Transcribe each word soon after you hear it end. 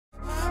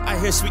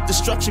hear sweet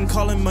destruction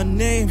calling my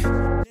name.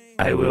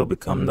 I will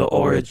become the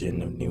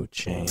origin of new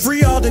change.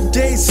 Free all the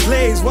day's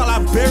slaves while I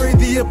bury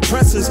the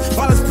oppressors.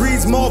 Violence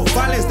breeds more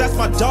violence, that's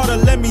my daughter,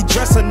 let me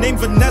dress her. Name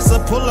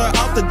Vanessa, pull her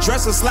out the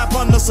dresser, slap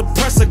on the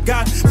suppressor.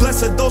 God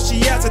bless her, though she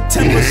has a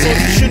temper, so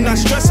you should not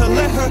stress her.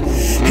 Let her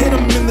hit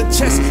him in the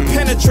chest,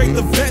 penetrate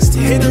the vest,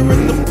 hit her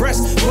in the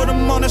breast, put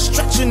him on a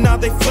stretcher. Now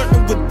they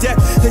flirting with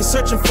death, they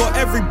searching for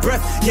every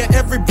breath, yet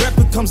every breath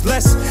becomes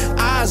less.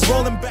 Eyes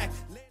rolling back.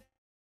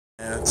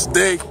 And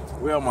today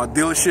we're at my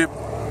dealership.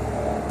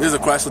 This is a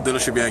Chrysler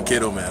dealership here in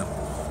Kato, man.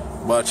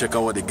 But check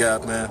out what they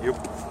got, man.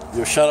 Yep.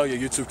 Yo, shout out your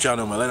YouTube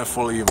channel, man. Let them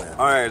follow you, man.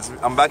 Alright,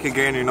 I'm back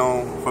again, you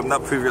know, from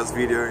that previous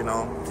video, you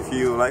know. If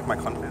you like my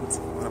content,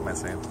 what am I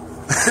saying?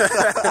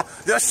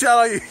 Just shout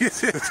out your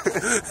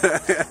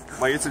YouTube.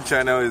 My YouTube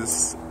channel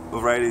is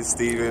O'Reilly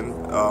Steven.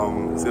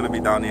 It's gonna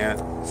be down here.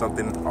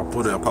 Something. I'm gonna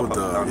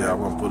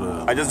put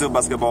a. I just do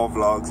basketball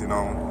vlogs, you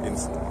know. In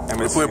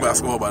MS. We play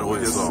basketball, by the way.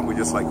 We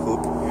just like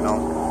hoop, you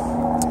know.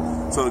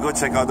 So go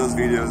check out those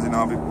videos, you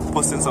know. I'll be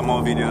posting some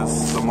more videos,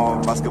 some more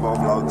basketball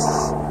vlogs.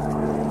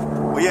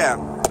 But yeah,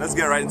 let's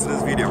get right into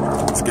this video.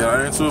 Let's get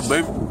right into it,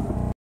 baby.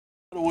 By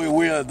the way,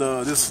 we're at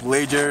this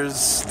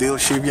Lager's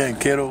dealership here in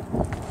Kato.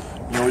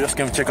 You know, we just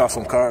came to check out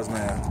some cars,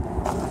 man.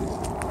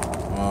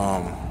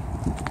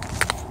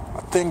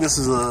 I think this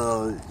is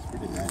a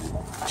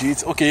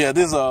GT. Okay, yeah,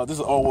 this is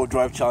an all-wheel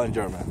drive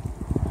Challenger, man.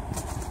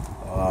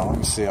 Let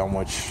me see how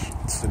much.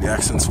 So the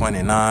Accent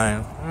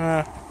 29.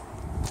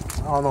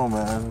 I don't know,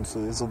 man. It's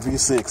a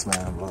V6,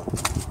 man, but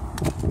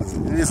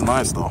it is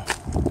nice though.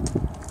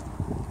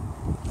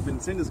 I've been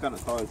seeing this kind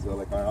of cars though,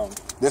 like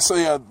around. They sell,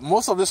 yeah,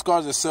 most of these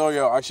cars they sell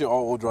here are actually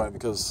all-wheel drive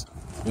because,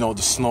 you know,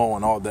 the snow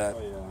and all that.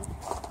 Oh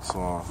yeah.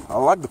 So I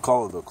like the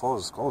color. The color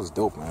is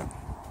dope, man.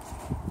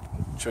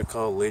 Check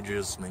out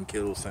Lager's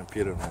Mankato St.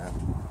 Peter, man.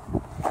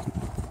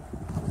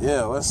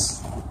 Yeah,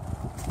 it's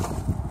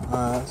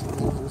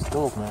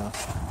dope, man.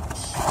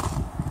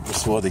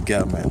 That's what they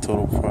got, man.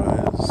 Total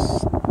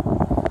price.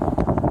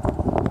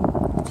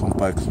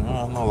 Complex.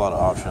 Not a lot of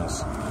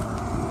options.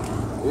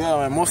 Yeah,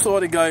 man. Most of what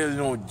they got is,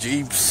 you know,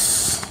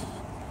 Jeeps.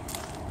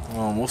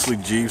 Mostly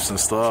Jeeps and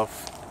stuff.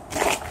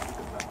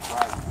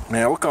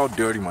 Man, look how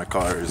dirty my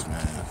car is,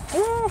 man.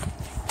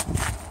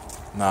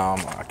 Nah,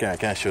 I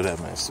can't show that,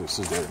 man. It's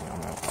too dirty, man.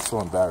 I'm so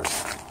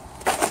embarrassed.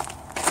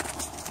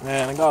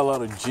 Man, I got a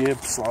lot of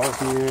Jeeps out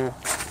here.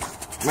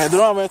 Man, they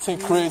don't have anything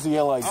crazy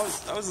here, like.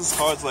 That was this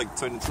car's like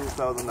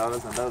 $22,000 and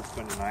that was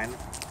 $29,000.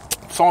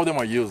 Some of them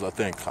are used, I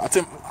think.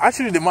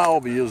 Actually they might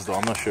all be used though.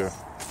 I'm not sure.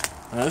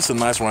 Man, this is a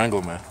nice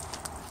Wrangler, man.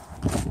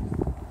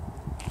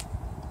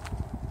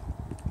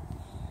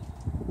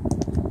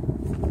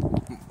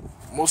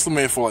 Mostly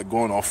made for like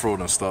going off-road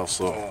and stuff,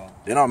 so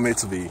they're not made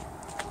to be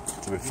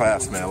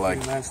fast, man. Like,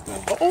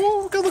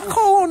 oh, look at the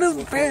car on this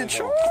bitch.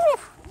 Oh.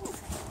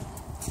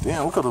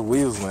 Damn, look at the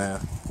wheels,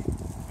 man.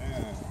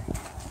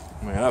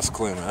 Man, that's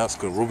clean, man. That's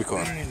good.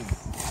 Rubicon.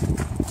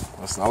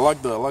 I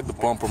like the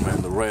bumper,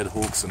 man. The red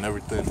hooks and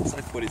everything. It's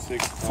like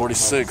 46.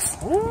 46.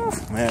 Woo,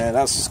 man,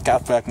 that's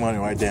Cat Pack money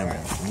right there,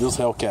 man. Just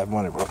Hellcat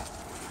money, bro.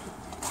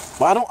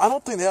 But I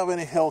don't think they have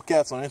any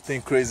Hellcats or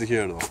anything crazy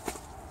here though.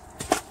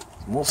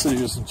 Mostly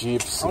just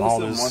Jeeps and all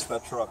this. Monster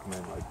truck,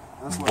 man. Like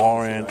that's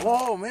boring.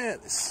 Oh man,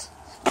 it's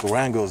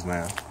Durangos,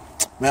 man.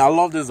 Man, I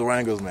love these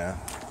Durangos, man.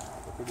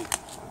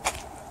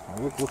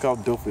 Look how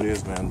dope it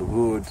is, man. The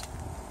hood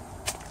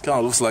kind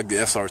of looks like the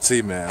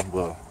SRT, man,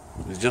 but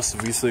it's just a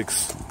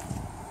V6.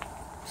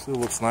 Still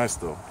looks nice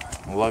though.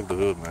 I like the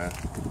hood, man.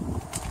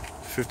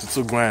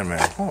 52 grand,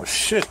 man. Oh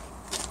shit.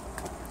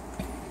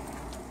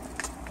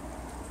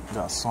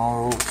 Got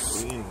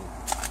sunroofs.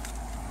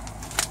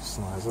 That's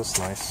nice. That's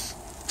nice.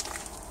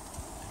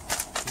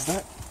 Is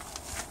that?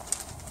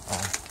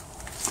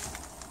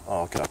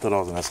 Oh, okay. I thought I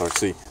was an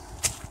SRT.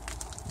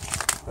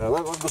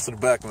 Let's go to the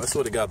back, man. Let's see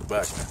what they got at the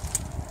back, man.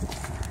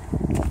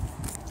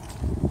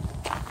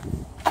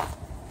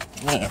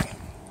 Man.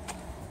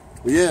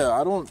 But yeah,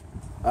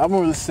 I haven't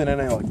really seen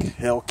any like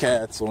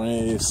Hellcats or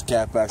any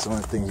Scat Packs or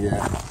anything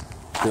here.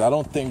 Because I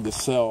don't think they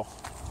sell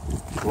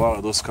a lot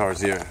of those cars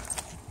here.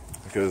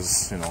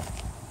 Because, you know,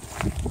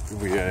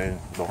 people here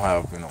don't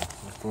have, you know,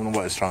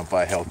 nobody's trying to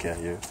buy a Hellcat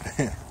here.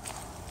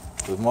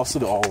 Because most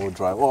of the all-wheel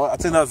drive. Well, I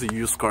think that's the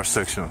used car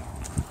section.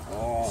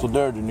 Oh. So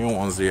they're the new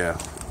ones, yeah.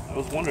 I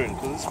was wondering,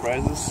 because this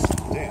prices,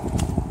 damn.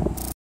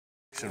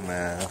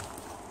 Man.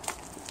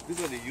 These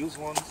are the used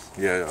ones?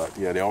 Yeah,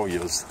 they're all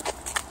used.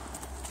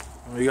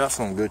 We got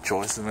some good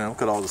choices, man.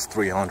 Look at all those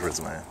 300s,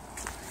 man.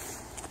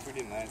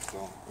 Pretty nice,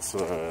 though. It's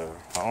I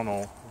don't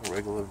know,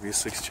 regular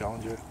V6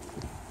 Challenger.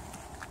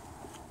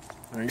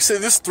 You see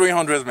this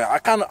 300s, man. I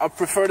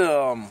prefer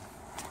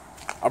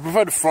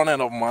the front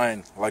end of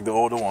mine, like the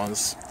older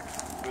ones.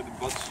 With the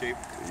butt shape.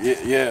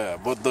 Yeah,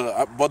 but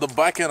the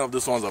back end of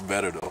this ones are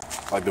better though,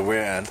 like the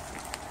rear end.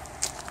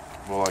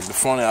 But like the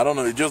front end, I don't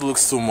know, it just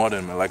looks too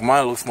modern, man. Like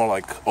mine looks more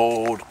like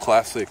old,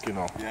 classic, you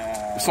know.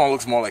 Yeah. This one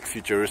looks more like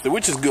futuristic,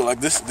 which is good.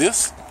 Like this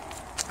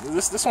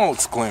one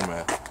looks clean,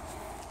 man.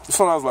 This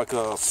one has like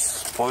a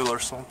spoiler or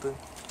something.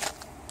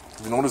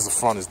 You notice the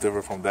front is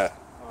different from that.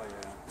 Oh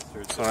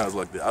yeah. So has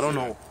like that. I don't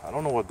know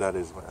what that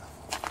is, man.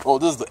 Oh,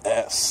 this is the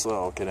S.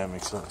 Oh, okay, that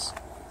makes sense.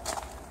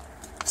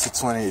 It's a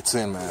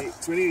 2018, man.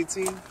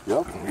 2018?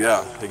 Yep.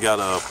 Yeah, they got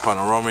a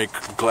panoramic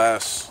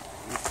glass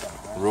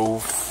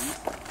roof.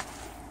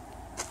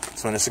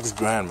 26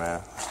 grand,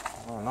 man.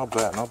 Oh, not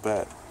bad, not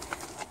bad.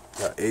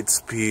 Got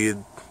 8-speed,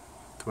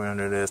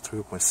 300S,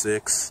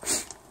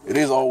 3.6. It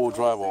is all-wheel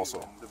drive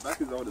also. The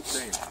back is all the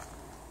same.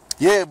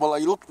 Yeah, but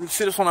like, look, you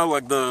see this one have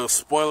like the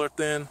spoiler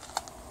thing?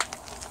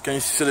 Can you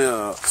see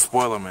the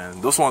spoiler,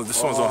 man? This ones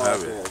don't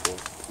have it. Okay.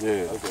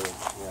 Yeah. Okay.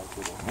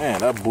 Yeah, Man,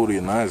 that booty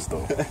is nice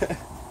though.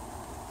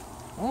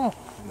 Oh,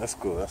 that's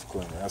cool. That's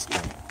cool, man. That's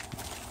cool.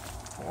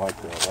 I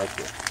like that. I like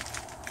that.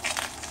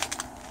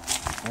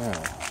 Yeah.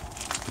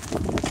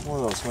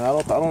 What else, man?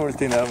 I don't really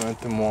think they have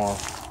anything more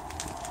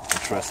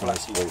interesting in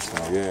this place,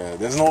 man. Yeah.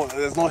 There's no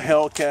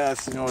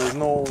Hellcats. You know, there's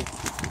no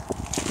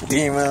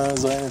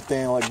demons or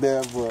anything like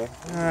that. But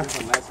There's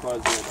some nice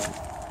cars there,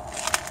 though.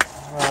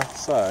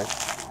 it's alright.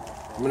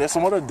 I mean, there's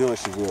some other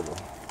dealerships here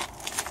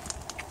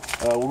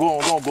though. We're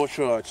gonna go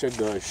check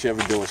the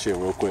Chevy dealership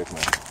real quick,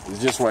 man.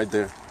 It's just right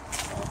there.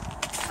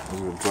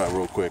 We're gonna drive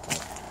real quick, man.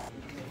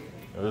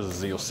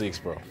 There's a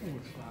Z06, bro.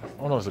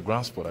 Oh no, it's a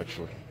Ground Sport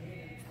actually.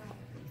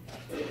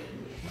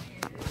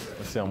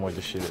 Let's see how much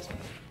this shit is, man.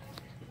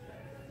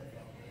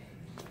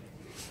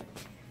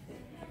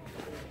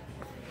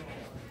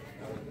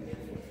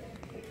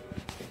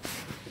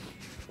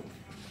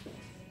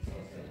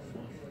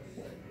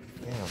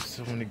 Damn,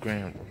 70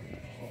 grand, bro.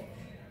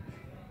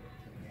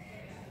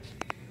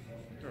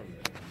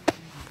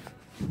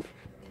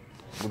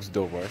 Looks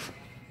dope, right?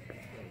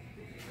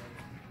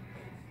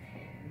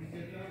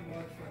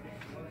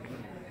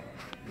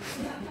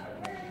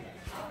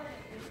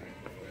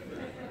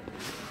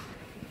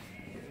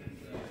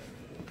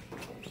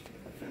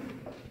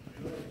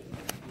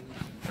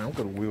 Man, look at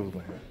the wheels,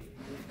 man.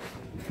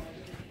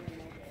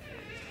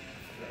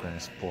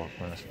 Grand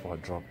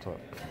Sport drop top.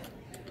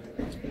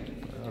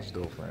 That's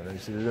dope, man. You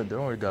see, they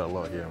only got a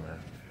lot here, man.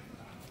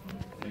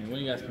 When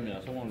you guys coming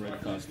out, someone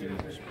red costume.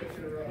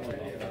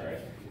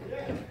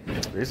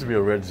 There used to be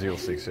a red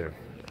Z06 here.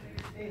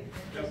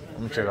 Let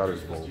me check out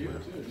this Volvo,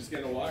 man. Just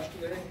getting a wash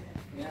today?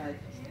 Yeah,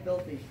 it's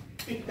filthy.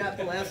 Got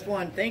the last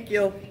one. Thank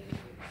you.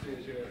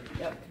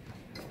 Yep.